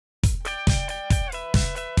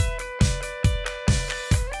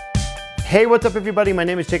Hey, what's up everybody? My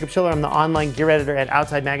name is Jacob Schiller. I'm the online gear editor at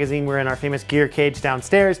Outside Magazine. We're in our famous gear cage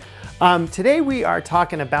downstairs. Today we are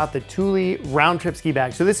talking about the Thule RoundTrip Ski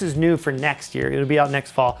Bag. So this is new for next year. It'll be out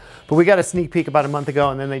next fall. But we got a sneak peek about a month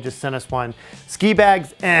ago and then they just sent us one. Ski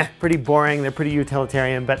bags, pretty boring. They're pretty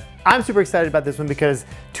utilitarian, but I'm super excited about this one because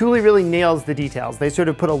Thule really nails the details. They sort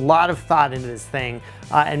of put a lot of thought into this thing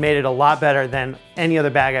and made it a lot better than any other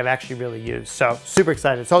bag I've actually really used. So super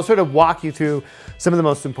excited. So I'll sort of walk you through some of the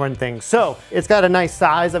most important things. So it's got a nice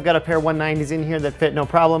size. I've got a pair of 190s in here that fit no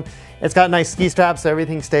problem. It's got nice ski straps so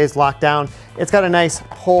everything stays locked down. It's got a nice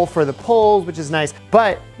hole for the poles, which is nice.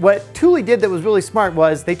 But what Thule did that was really smart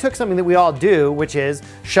was they took something that we all do, which is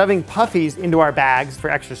shoving puffies into our bags for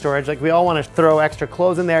extra storage. Like we all want to throw extra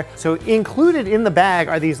clothes in there. So included in the bag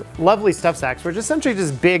are these lovely stuff sacks, which are essentially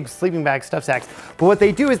just big sleeping bag stuff sacks. But what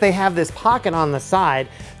they do is they have this pocket on the side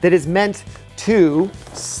that is meant to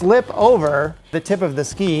slip over the tip of the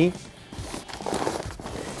ski,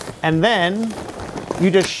 and then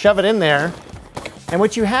you just shove it in there. And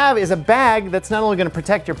what you have is a bag that's not only gonna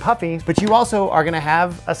protect your puffy, but you also are gonna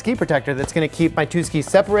have a ski protector that's gonna keep my two skis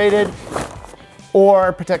separated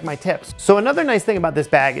or protect my tips. So another nice thing about this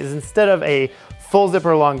bag is instead of a full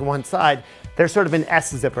zipper along one side, there's sort of an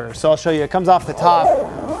S zipper. So I'll show you, it comes off the top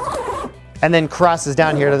and then crosses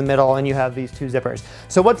down here to the middle and you have these two zippers.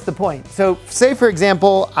 So what's the point? So say for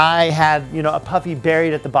example, I had a puffy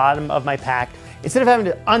buried at the bottom of my pack. Instead of having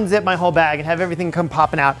to unzip my whole bag and have everything come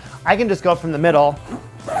popping out, I can just go from the middle,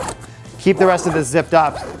 keep the rest of this zipped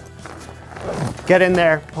up, get in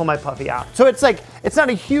there, pull my puffy out. So it's like, it's not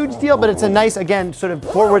a huge deal, but it's a nice, again, sort of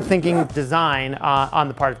forward-thinking design on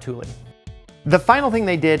the part of Thule. The final thing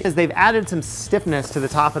they did is they've added some stiffness to the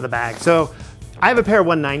top of the bag. So I have a pair of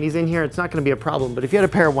 190s in here, it's not gonna be a problem, but if you had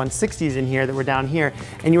a pair of 160s in here that were down here,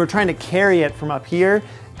 and you were trying to carry it from up here,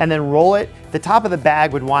 and then roll it, the top of the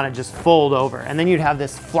bag would want to just fold over. And then you'd have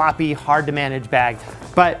this floppy, hard to manage bag.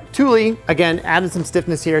 But Thule, again, added some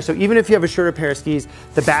stiffness here. So even if you have a shorter pair of skis,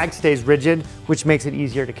 the bag stays rigid, which makes it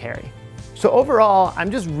easier to carry. So overall, I'm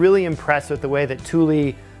just really impressed with the way that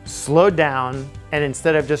Thule slowed down. And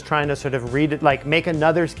instead of just trying to sort of make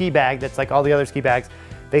another ski bag that's like all the other ski bags,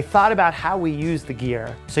 they thought about how we use the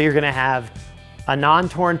gear. So you're gonna have a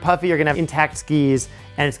non-torn puffy, you're gonna have intact skis,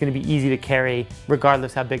 and it's gonna be easy to carry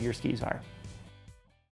regardless how big your skis are.